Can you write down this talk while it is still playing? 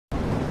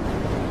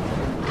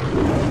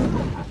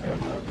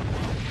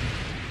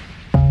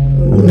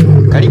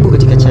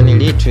katika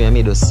channel yetu ya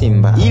Mido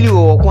Simba. Ili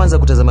uwe wa kwanza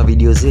kutazama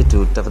video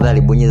zetu,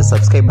 tafadhali bonyeza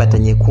subscribe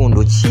button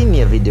nyekundu chini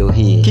ya video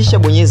hii. Kisha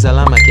bonyeza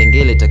alama ya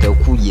kengele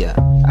itakayokuja.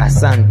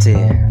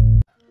 Asante.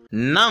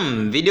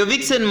 Naam, video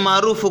vixen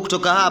maarufu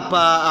kutoka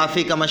hapa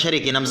Afrika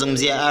Mashariki,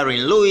 namzungumzia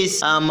LYYN,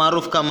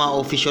 maarufu kama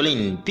Official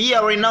LYYN.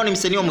 Pia right now ni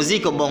msanii wa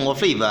muziki wa Bongo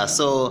Flava,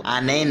 so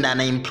anaenda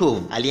na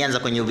improve. Alianza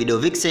kwenye video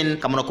vixen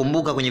kama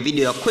unakumbuka kwenye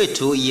video ya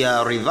kwetu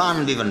ya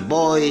Vivan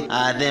Boy,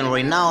 then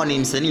right now ni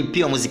msanii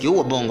pia wa muziki huu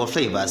wa Bongo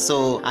Flava,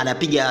 so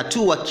anapiga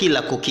hatua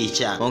kila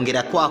kukicha.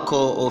 Hongera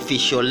kwako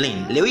Official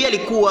LYYN. Leo hii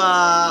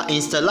alikuwa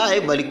Insta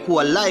live,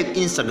 alikuwa live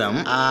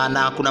Instagram,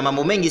 na kuna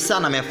mambo mengi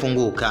sana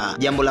yamefunguka.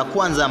 Jambo la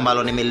kwanza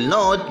ambalo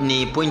note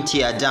ni pointi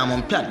ya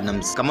Diamond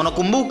Platnumz. Kama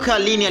unakumbuka,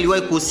 LYYN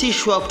aliwahi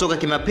kuhusishwa kutoka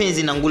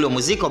kimapenzi na nguli wa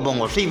muziki wa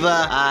Bongo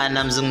Flava,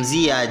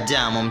 namzungumzia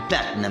Diamond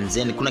Platnumz.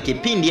 Yani kuna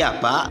kipindi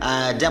hapa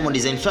Diamond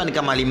design fulani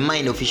kama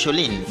alimmind Official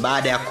LYYN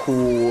baada ya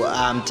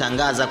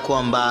kumtangaza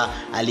kwamba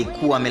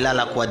alikuwa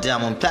amelala kwa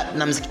Diamond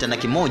Platnumz kitanda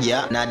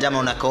kimoja, na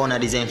Diamond akaona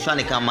design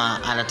fulani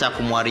kama anataka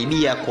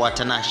kumharibia kwa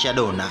TANASHA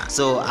dona,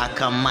 so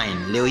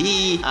akamind. Leo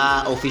hii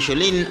Official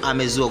LYYN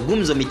amezua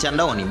gumzo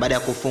mitandaoni baada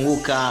ya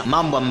kufunguka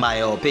mambo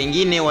ambayo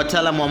pengine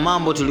wataalamu wa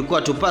mambo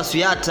tulikuwa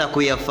tupaswi hata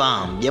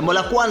kuyafahamu. Jambo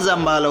la kwanza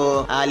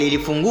ambalo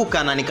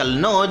lilifunguka na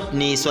nikalnote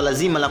ni swala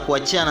zima la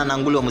kuachana na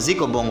nguli wa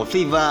muziki wa Bongo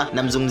Flava,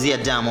 namzungumzia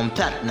Diamond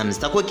Platnumz.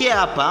 Nitakuwekea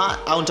hapa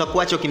au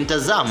nitakuacha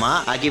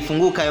ukimtazama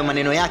akifunguka hayo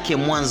maneno yake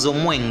mwanzo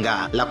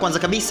mwenga. La kwanza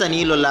kabisa ni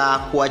hilo la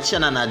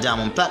kuachana na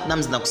Diamond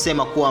Platnumz na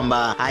kusema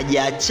kwamba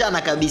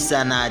hajaachana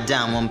kabisa na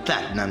Diamond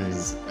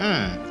Platnumz.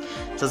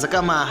 Sasa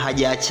kama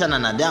hajaachana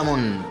na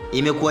Diamond,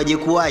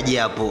 imekuwaje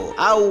hapo?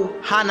 Au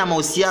hana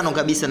mahusiano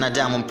kabisa na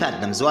Diamond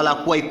Platnumz, wala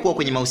kuwa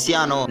kwenye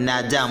mahusiano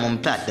na Diamond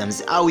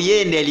Platnumz, au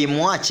yeye ndiye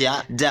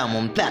alimwacha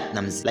Diamond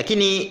Platnumz?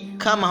 Lakini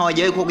kama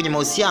hawajawahi kuwa kwenye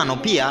mahusiano,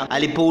 pia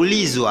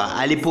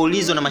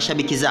alipoulizwa na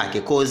mashabiki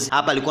zake, cause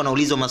hapa alikuwa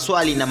anaulizwa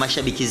maswali na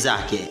mashabiki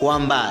zake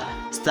kwamba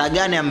star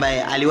gani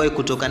ambaye aliwahi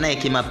kutoka naye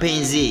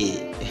kimapenzi,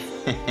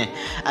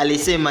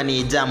 alisema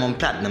ni Diamond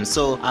Platnumz.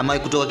 So amewahi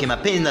kutoka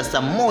kimapenzi na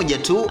star mmoja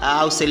tu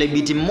au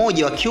celebrity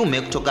mmoja wa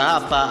kiume kutoka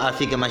hapa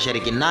Afrika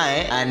Mashariki,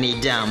 naye ni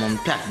Diamond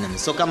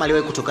Platnumz. So kama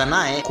aliwahi kutoka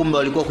naye, kumbe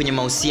walikuwa kwenye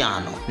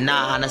mahusiano,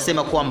 na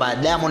anasema kwamba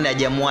Diamond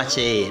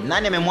hajamwacha yeye.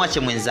 Nani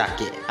amemwacha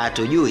mwenzake?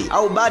 Hatujui,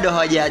 au bado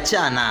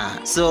hawajaachana.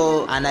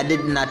 So ana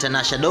date na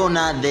TANASHA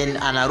dona, then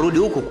anarudi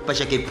huko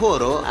kupasha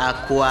kiporo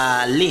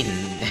kwa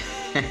LYYN.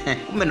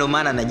 Kumbe ndo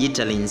maana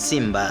anajiita LYYN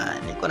Simba.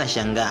 Niko na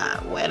shangaa,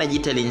 wewe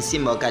anajiita LYYN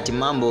Simba wakati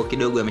mambo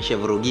kidogo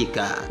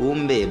yameshavurugika.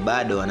 Kumbe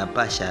bado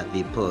anapasha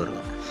viporo.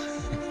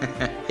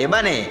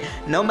 Bane,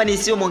 naomba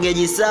nisiwe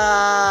mwongeaji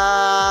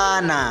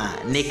sana,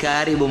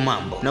 nikaribu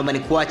mambo. Naomba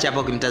nikuache hapa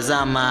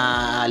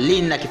ukimtazama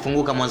LYYN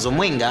akifunguka mwanzo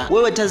mwenga.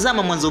 Wewe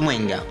tazama mwanzo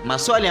mwenga.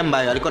 Maswali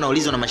ambayo alikuwa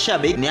anaulizwa na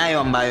mashabiki ni hayo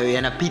ambayo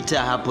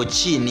yanapita hapo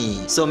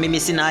chini. So mimi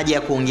sina haja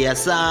ya kuongea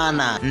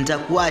sana.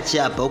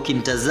 Nitakuacha hapa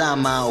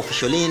ukimtazama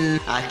Official LYYN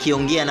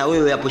akiongea na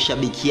wewe hapo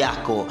shabiki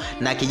yako,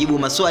 na akijibu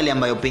maswali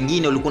ambayo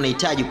pengine ulikuwa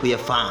unahitaji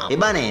kuyafahamu.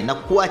 Bane,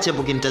 nakuacha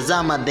hapo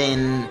ukimtazama,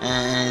 then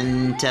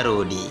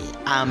tarudi.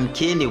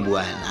 Amkeni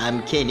bwana,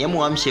 amkeni.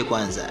 Hemu amshe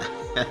kwanza.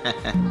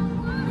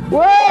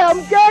 Wewe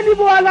amkeni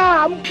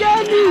bwana,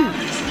 amkeni.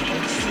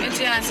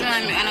 Eti anasema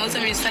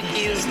anauza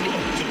misaki used.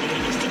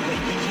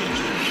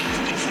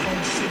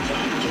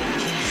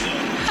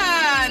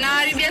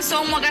 Naharibia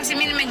somo wakati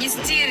mimi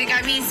nimejistiri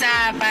kabisa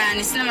hapa.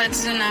 Nisina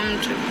matatizo na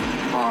mtu.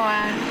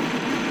 Poa.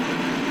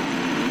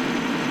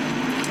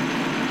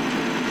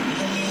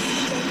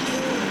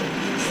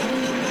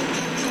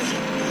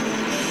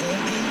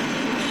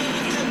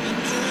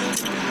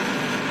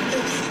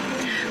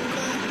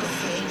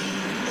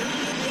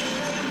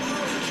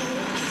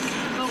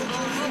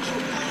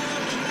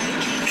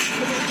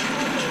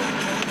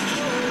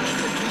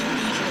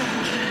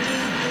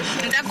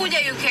 Nitakuja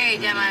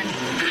UK jamani.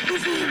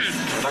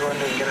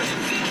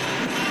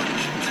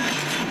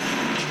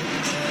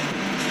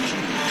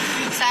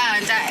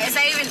 Sawa, sasa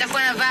hivi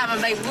nitakuwa navaa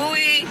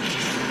mabaibui,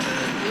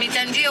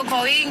 mitandio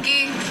kwa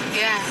wingi.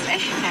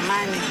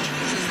 Jamani.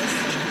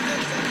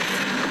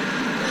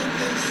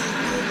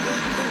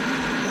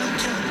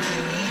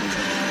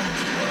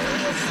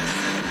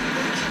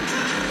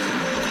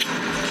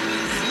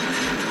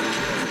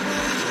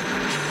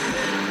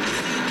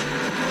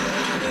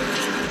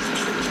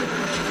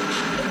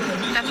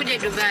 Nitakuja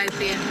Dubai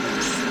pia.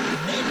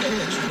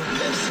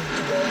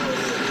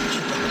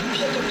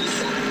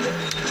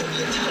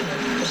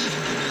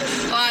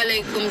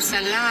 Waalaikum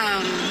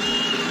salam.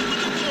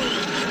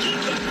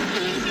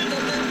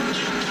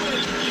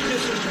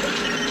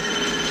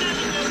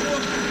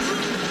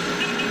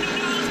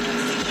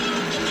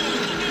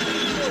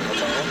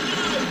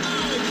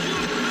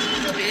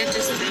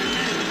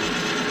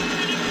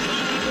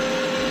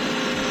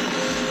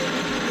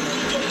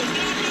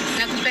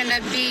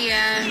 Nakupenda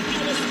pia.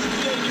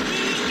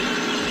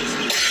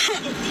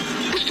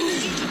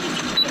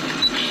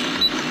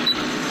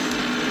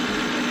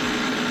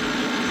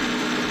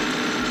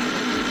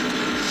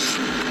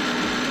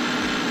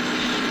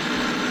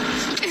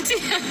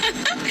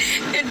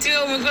 Eti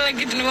wewe umekula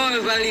kitu na mama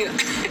amevaliwa.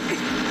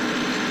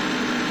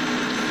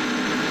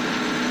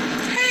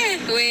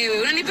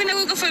 Wewe unanipenda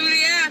kwa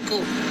familia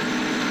yako?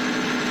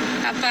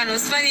 Hapana,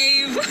 usifanye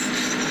hivyo.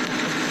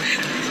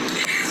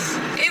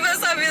 Hivyo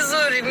sio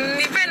vizuri.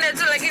 Nipende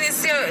tu lakini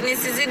sio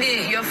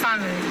nisizidi your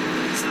family.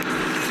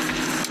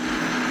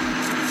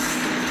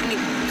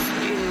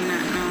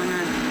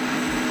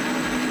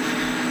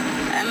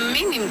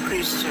 Mimi ni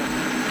Mkristo.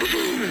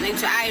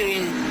 Naitwa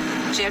LYYN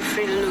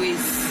Jeffrey Louis.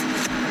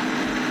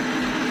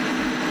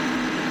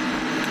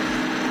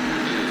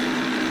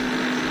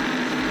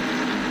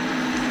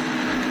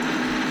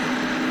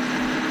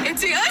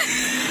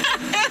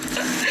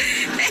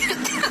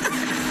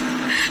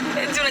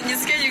 Eti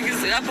unajisikia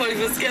jinsi hapo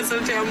ulivyosikia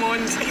sauti ya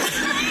Mondi.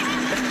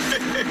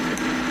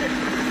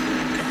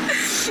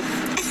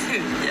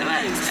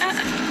 Jamani.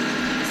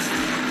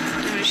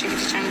 Nimeshika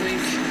kitu changu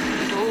hivi.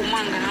 Ndio huu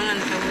mwanga naona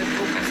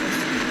nitauepuka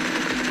sasa.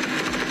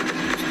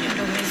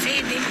 Ndio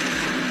umezidi.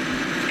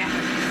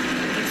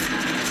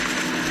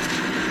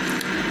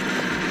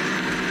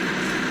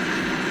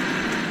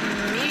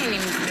 Mimi ni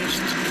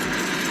Mkristo.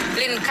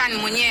 LYYN kan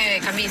mwenyewe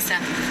kabisa.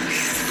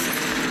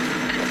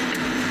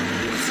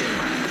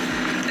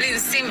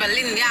 Simba,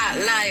 LYYN ya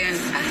lion.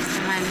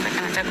 Samahani,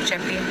 mpaka nataka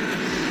kuchapia.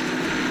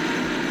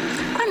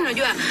 Kwani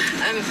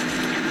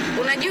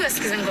unajua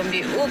sikiza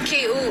ngombe.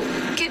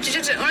 Kitu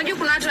chochote, unajua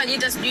kuna watu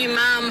wanajiita sijui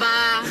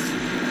mamba.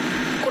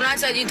 Kuna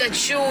watu wanajiita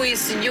chui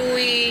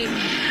sijui.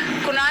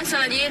 Kuna watu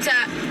wanajiita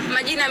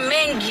majina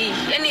mengi.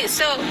 Yaani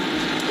so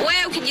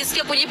wewe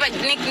ukijisikia kujipa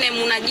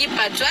nickname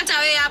unajipa tu. Hata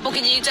wewe hapo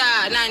ukijiita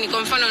nani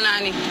kwa mfano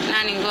nani?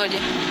 Nani ngoja.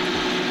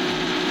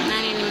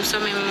 Nani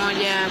nimsome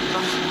mmoja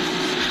hapa.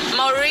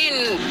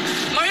 Maureen,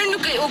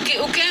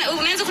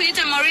 unaweza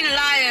kujiita Maureen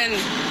Lion.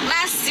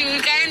 Basi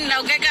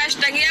ukaenda ukaweka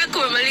hashtag yako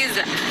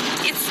umemaliza.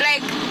 It's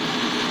like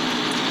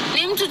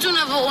ni mtu tu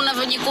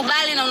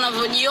unavyojikubali na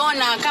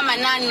unavyojiona kama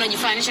nani,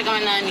 unajifananisha kama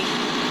nani.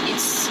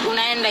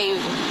 Unaenda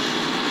hivyo.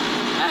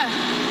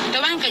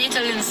 Ndio maana nikajiita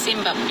LYYN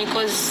Simba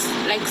because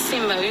like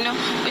Simba, you know.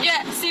 Unajua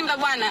Simba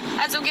bwana,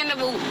 hata ukienda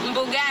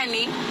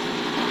mbugani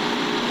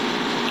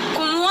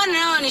kumuona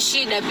nao ni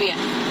shida pia.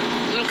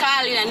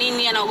 Mkali na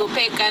nini,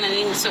 anaogopeka na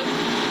nini, so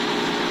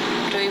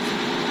ndio hivyo.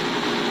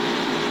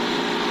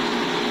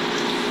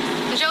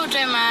 Njoo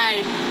utoe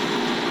mahali.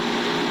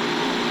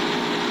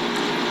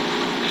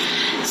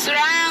 Sura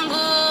yangu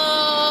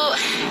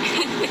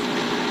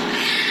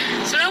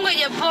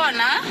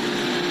haijapona.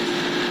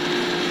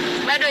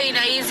 Bado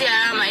ina hizi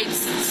alama.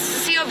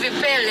 Sio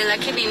vipele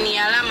lakini ni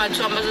alama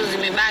tu ambazo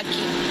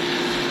zimebaki.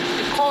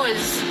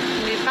 Because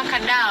nilipaka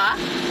dawa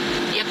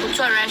ya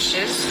kutoa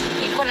rashes.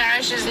 Niko na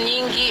rashes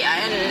nyingi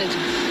and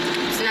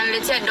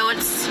zinaniletea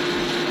dots.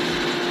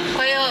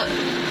 Kwa hiyo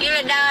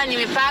ile dawa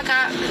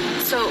nimepaka,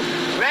 so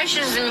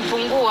rashes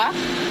zimepungua.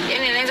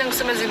 Yaani naweza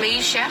kusema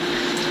zimeisha.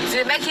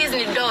 Zimebaki hizi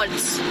ni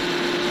dots.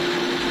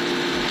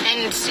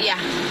 And yeah.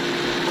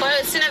 Kwa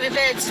hiyo sina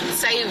vipele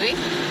sasa hivi,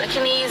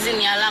 lakini hizi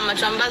ni alama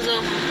tu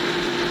ambazo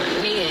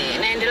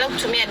naendelea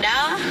kutumia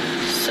dawa,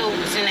 so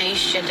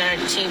zinaisha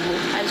taratibu.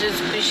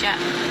 Haziwezi kuisha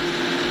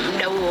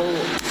muda huo.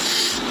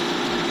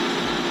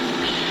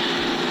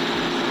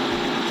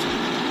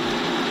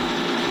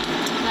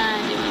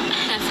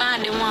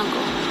 Nafanya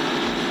mwako.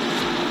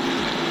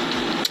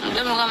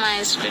 Ndio kama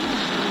ice cream.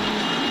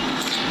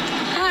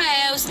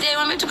 Haya, usije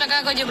mwambie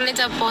tukakaka kuja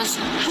kuleta posa.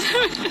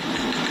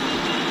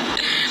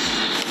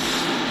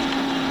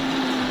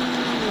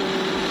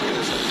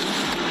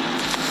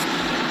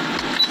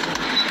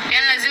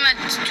 Yaani lazima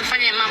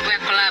tufanye mambo ya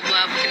collab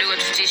hapo kidogo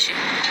tutishe.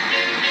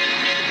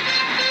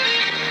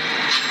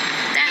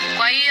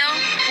 Kwa hiyo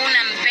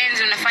kuna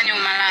mpenzi unafanya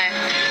umalaya.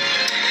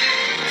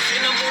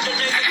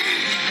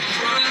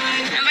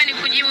 Naomba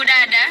nikujibu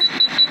dada.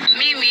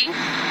 Mimi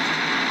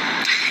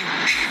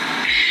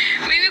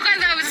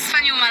kwanza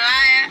usifanye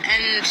umalaya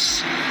and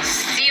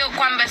sio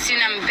kwamba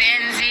sina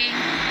mpenzi.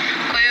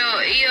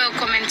 Kwa hiyo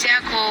comment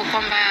yako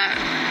kwamba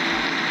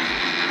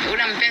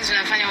una mpenzi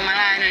unafanya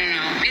umalaya,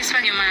 no. Mimi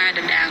sifanye umalaya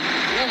dada yangu.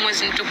 Huu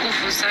mwezi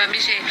mtukufu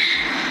usababishe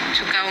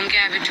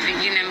tukaongea vitu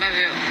vingine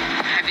ambavyo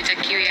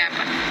havitakiwi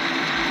hapa.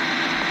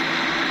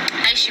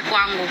 Aishi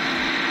kwangu.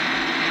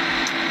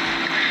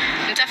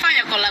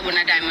 Nitafanya collab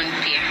na Diamond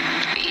pia.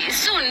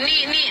 Soon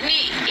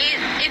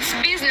it's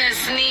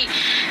business, ni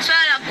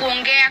swala la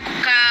kuongea,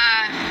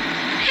 kukaa.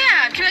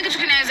 Yeah, kila kitu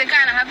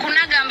kinawezekana.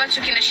 Hakunaga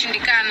ambacho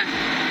kinashindikana.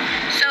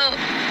 So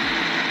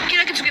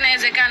kila kitu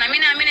kinawezekana. Mimi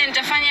naamini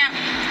nitafanya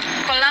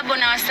collab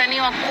na wasanii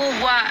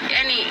wakubwa,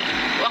 yani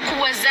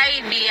wakubwa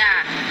zaidi ya.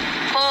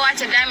 Kwa hiyo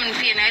hata Diamond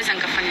pia naweza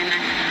nikafanya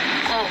naye.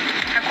 Kwa hiyo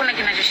hakuna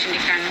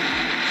kinachoshindikana.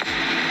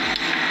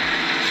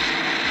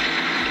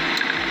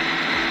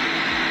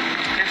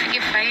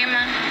 Rafiki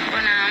Faima,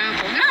 mbona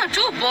mpo? No,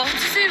 tupo.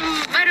 Sisi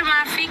bado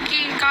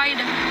marafiki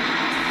kawaida.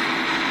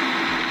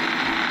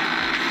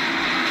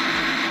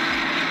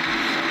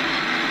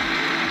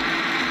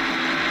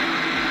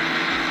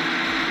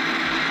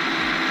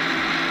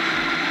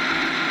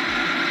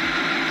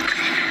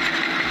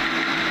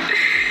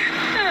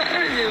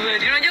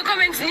 Unajua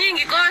comments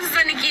nyingi, kwa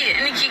sasa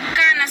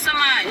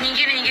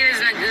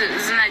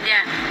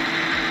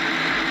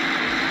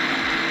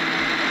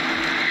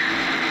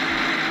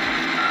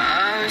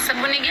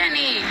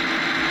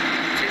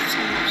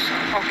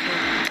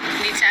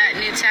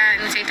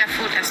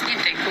nitaitafuta, sijui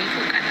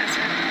nitaikumbuka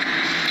sasa.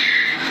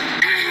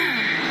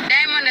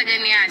 Diamond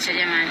hajaniacha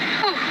jamani.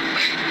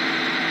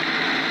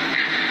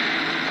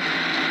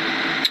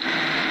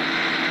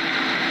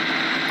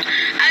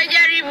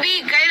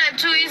 Alijaribika ila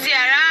tu hizi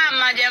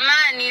alama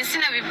jamani,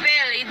 sina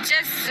vipele. It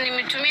just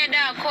nimetumia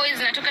dawa coils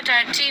zinatoka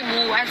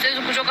taratibu,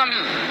 haziwezi kutoka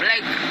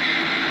like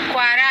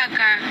kwa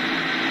haraka.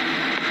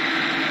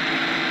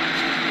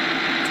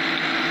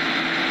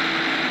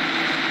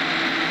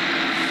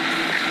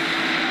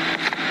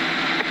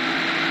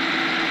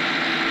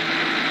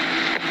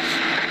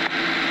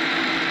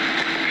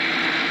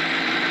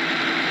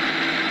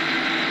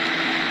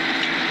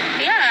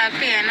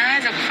 Pia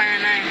naweza kufanya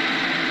naye.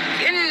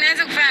 Yaani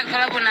naweza kufanya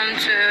collab na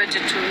mtu yoyote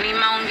tu. Ni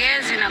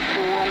maongezi na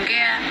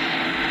kuongea.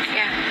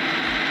 Yeah.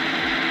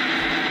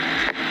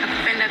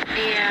 Nakupenda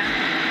pia.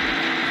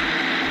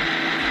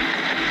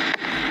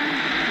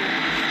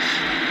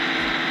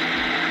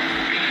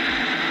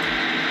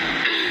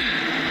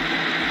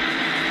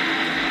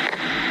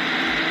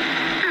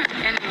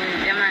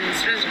 Yaani jamani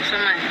siwezi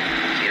kusoma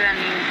kila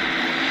nini.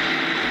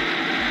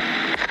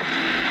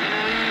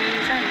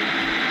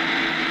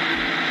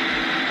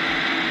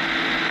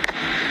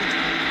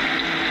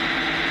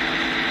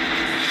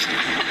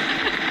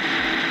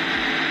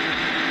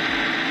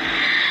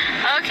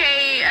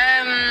 Okay,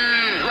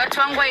 watu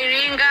wangu wa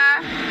Iringa,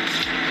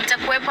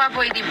 nitakuwepo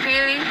hapo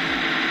Idipili.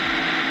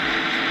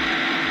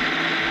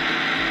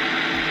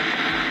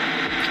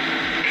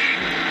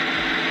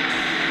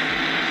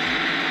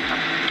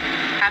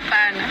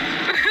 Hapana.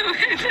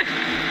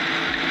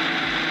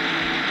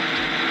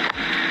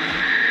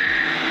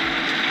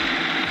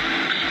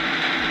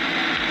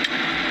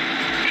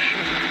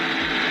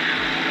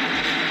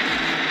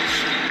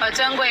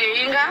 Watu wangu wa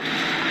Iringa,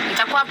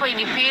 nitakuwa hapo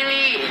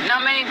Idipili.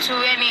 Naomba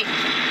tu yani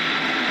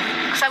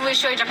kwa sababu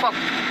show itakuwa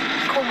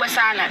kubwa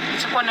sana.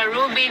 Nitakuwa na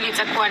Ruby,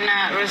 nitakuwa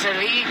na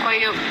Rosalie, kwa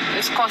hiyo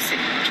usikose.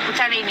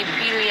 Tukutane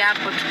Idipili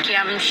hapo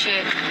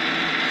tukiamshe.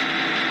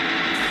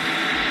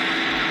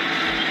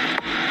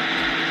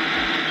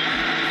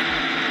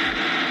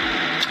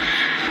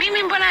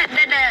 Mimi mbona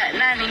dada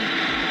nani?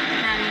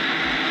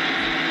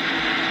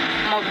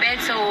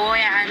 Mobeto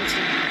Oya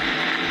anti.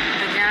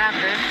 Ndio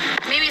lako.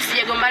 Mimi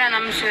sijagombana na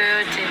mtu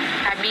yoyote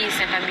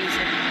kabisa.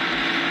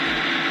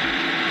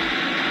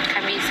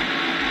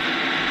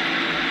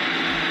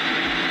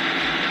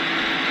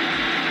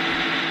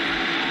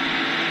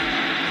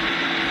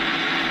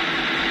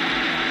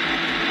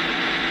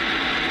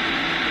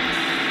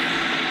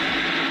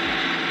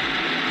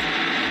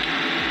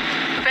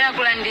 Napenda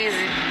kula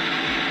ndizi.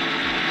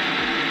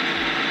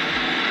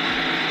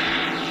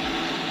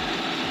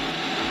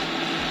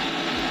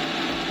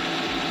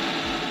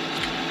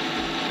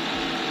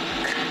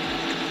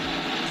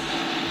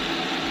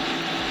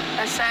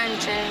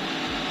 Asante.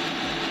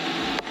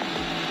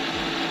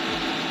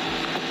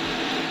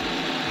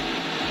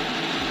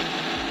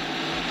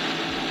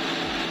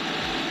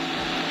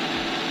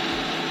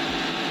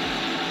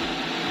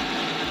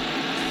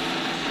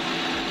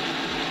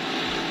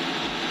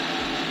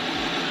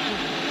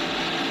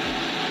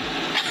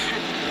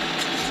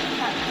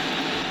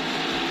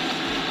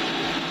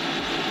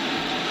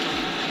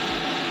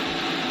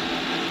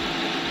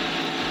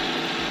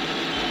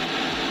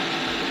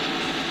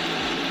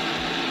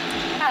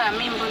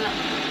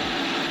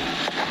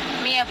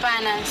 Mimi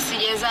hapana,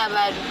 sijazaa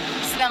bado.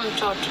 Sina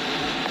mtoto.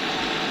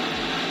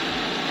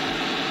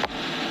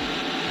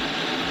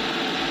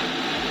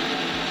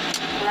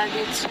 Love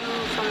you too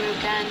from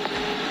Uganda.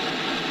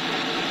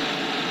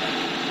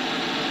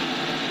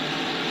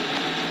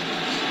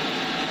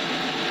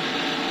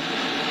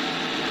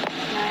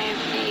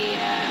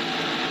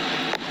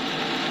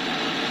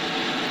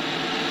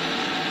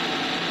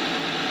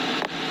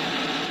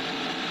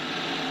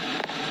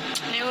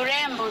 Ni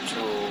urembo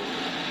tu.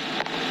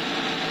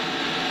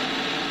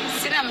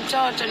 Sina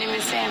mtoto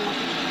nimesema.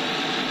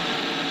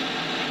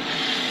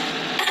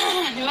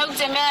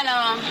 Nimekutembea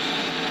na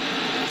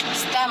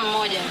star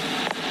mmoja.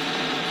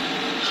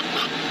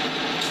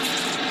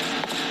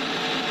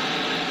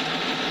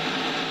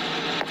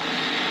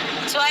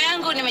 Toa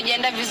yangu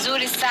nimejiandaa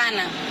vizuri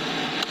sana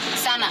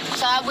kwa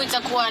sababu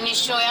itakuwa ni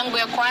show yangu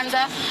ya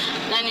kwanza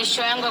na ni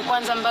show yangu ya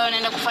kwanza ambayo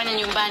naenda kufanya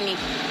nyumbani.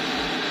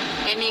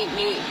 Yaani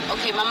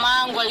okay, mama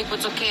yangu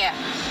alipotokea.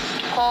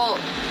 Kwa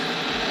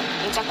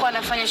nitakuwa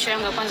nafanya show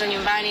yangu ya kwanza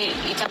nyumbani,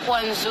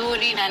 itakuwa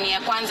nzuri na ni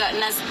ya kwanza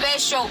na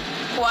special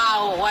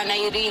kwao wana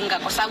Iringa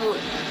kwa sababu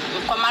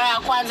kwa mara ya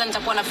kwanza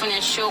nitakuwa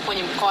nafanya show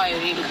kwenye mkoa wa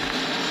Iringa.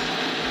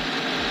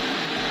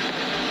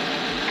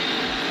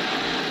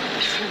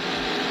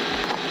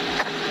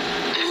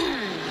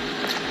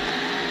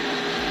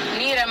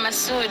 Nira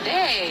Masud,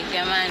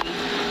 jamani.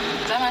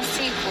 Kama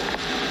siku.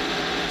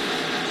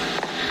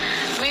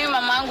 Mimi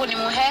mamangu ni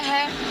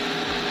Muhehe,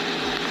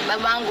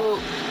 babangu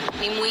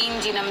ni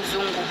Muhindi na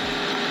Mzungu.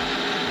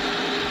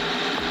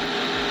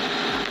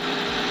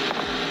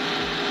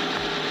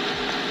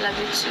 Love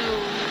you too.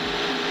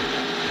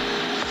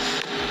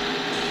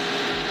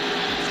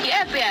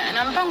 Yeah, pia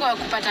na mpango wa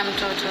kupata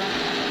mtoto.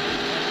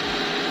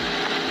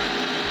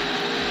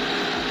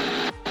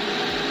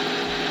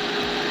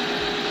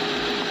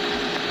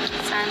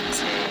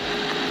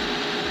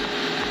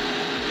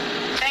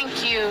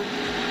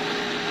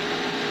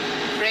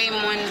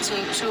 Raymond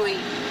Mtui.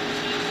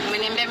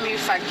 Umeniambia mimi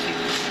fuck you.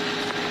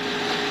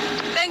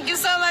 Thank you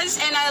so much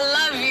and I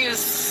love you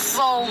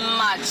so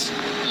much.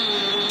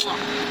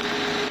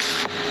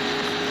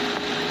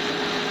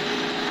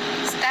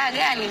 Star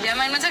gani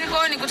jamani? Nataka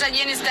kuona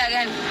nikutajieni star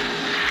gani?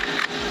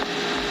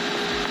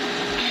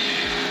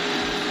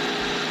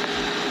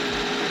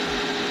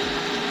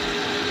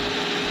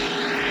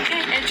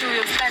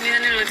 Huyo fulani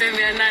nani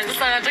lotembea naye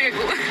sasa nataka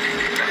ku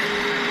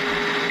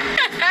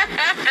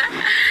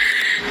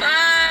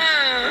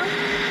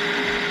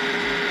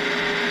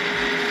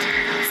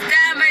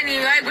Star ni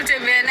wapi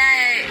kutembea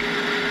naye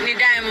ni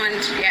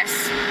Diamond.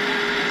 Yes.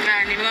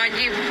 Na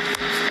nimewajibu.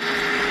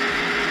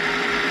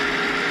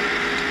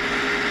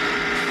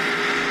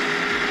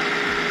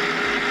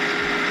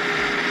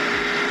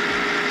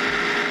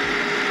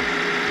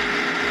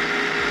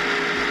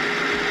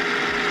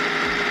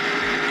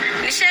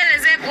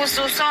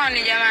 Kuhusu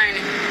usoni jamani,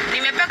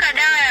 nimepaka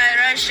dawa ya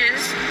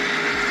rashes.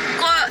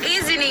 Kwa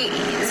hizi ni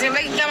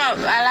zimebaki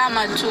kama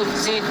alama tu,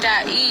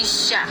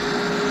 zitaisha.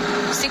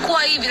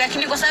 Sikuwa hivi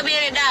lakini kwa sababu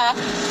ile dawa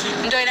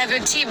ndio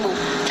inavyotibu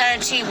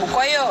taratibu.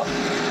 Kwa hiyo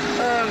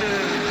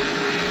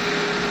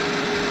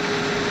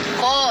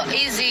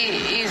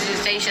hizi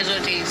zitaisha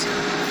zote hizi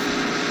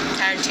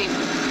taratibu.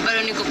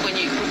 Bado niko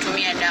kwenye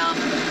kutumia dawa.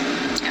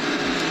 Yeah.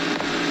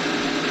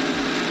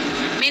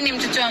 Mimi ni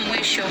mtoto wa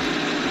mwisho.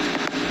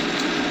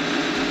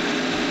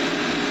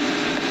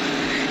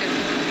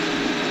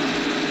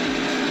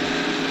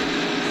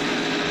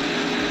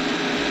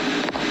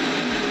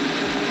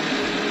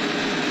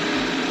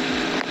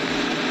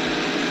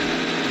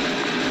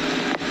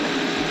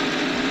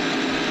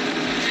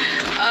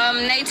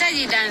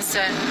 Nahitaji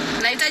dancer.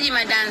 Nahitaji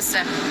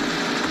madansa.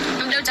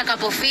 Muda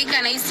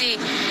utakapofika nahisi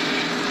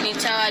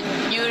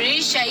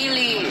nitawajulisha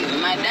ili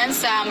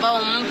madansa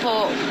ambao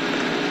mpo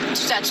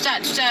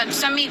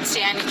tutamit,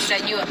 yani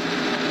tutajua.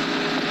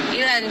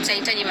 Ila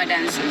nitahitaji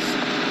madansa.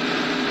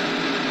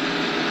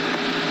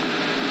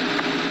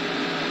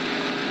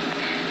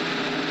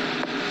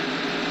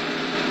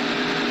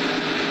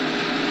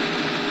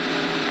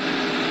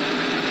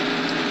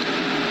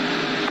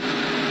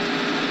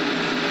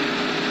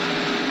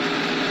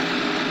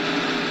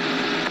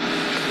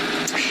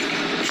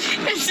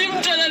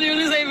 Mtana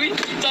niuliza hivi,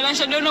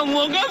 Tanasha dono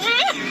muogope?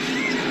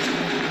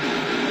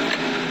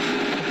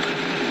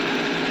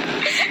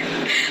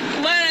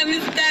 Bwana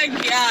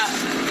mistaki.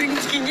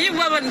 Sikijibu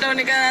hapa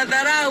nitaonekana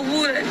dharau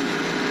bure.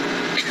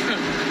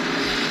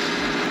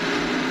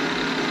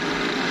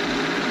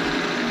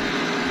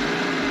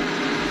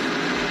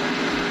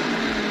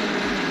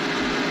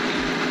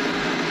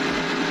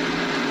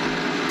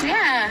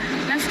 Yeah,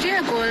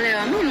 nafikiria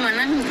kuolewa. Mimi ni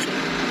mwanamke.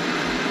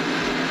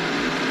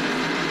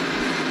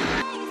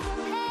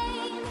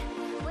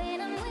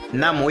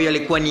 Naam, huyo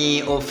alikuwa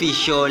ni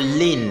official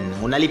LYYN.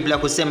 Unalipi la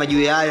kusema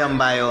juu ya hayo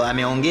ambayo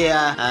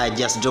ameongea?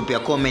 Just drop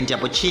your comment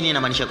hapo chini,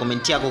 na maanisha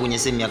comment yako kwenye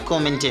sehemu ya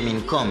comment,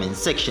 comment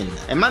section.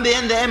 Mambo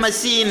yaende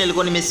MSC,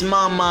 nilikuwa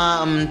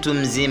nimesimama mtu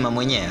mzima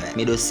mwenyewe.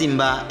 Mido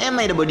Simba,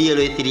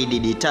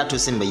 LYYN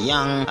Simba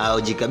Young,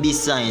 au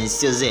kabisa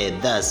NCZ,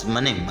 that's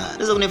my name.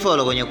 Unaweza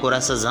kunifollow kwenye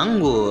kurasa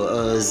zangu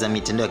za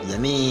mitandao ya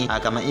kijamii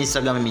kama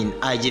Instagram,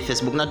 IG,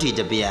 Facebook na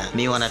Twitter pia.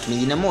 Mimi wanatumia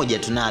jina moja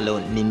tunalo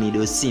ni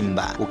Mido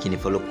Simba.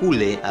 Ukinifollow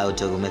kule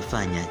utakuwa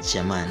umefanya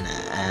chamana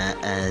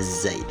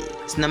zaidi.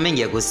 Sina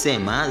mengi ya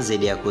kusema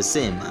zaidi ya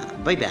kusema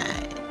bye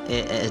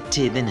bye,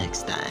 till the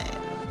next time.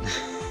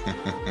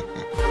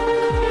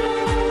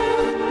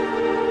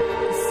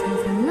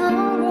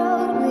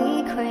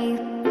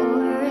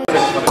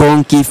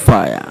 Konki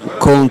fire,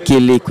 konki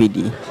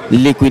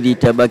liquid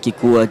itabaki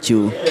kuwa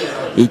juu,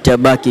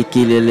 itabaki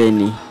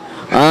kileleni.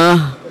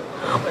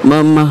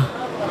 Mama,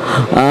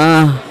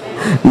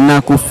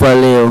 nakufa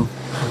leo,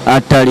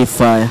 hatari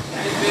fire.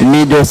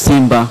 Mido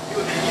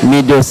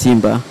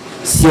Simba,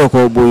 sio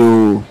kwa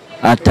ubuyu,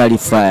 hatari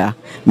fire.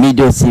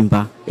 Mido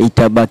Simba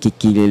itabaki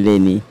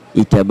kileleni,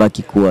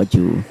 itabaki kuwa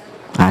juu,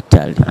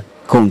 hatari.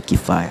 Konki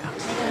fire.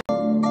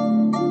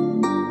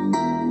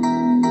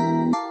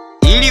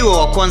 Ili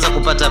wa kwanza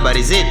kupata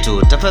habari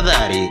zetu,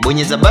 tafadhali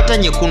bonyeza button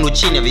nyekundu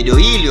chini ya video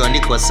hii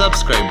iliyoandikwa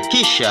subscribe,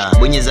 kisha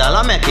bonyeza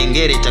alama ya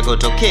kengele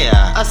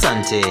itakayotokea.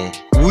 Asante.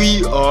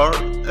 We are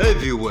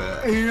everywhere.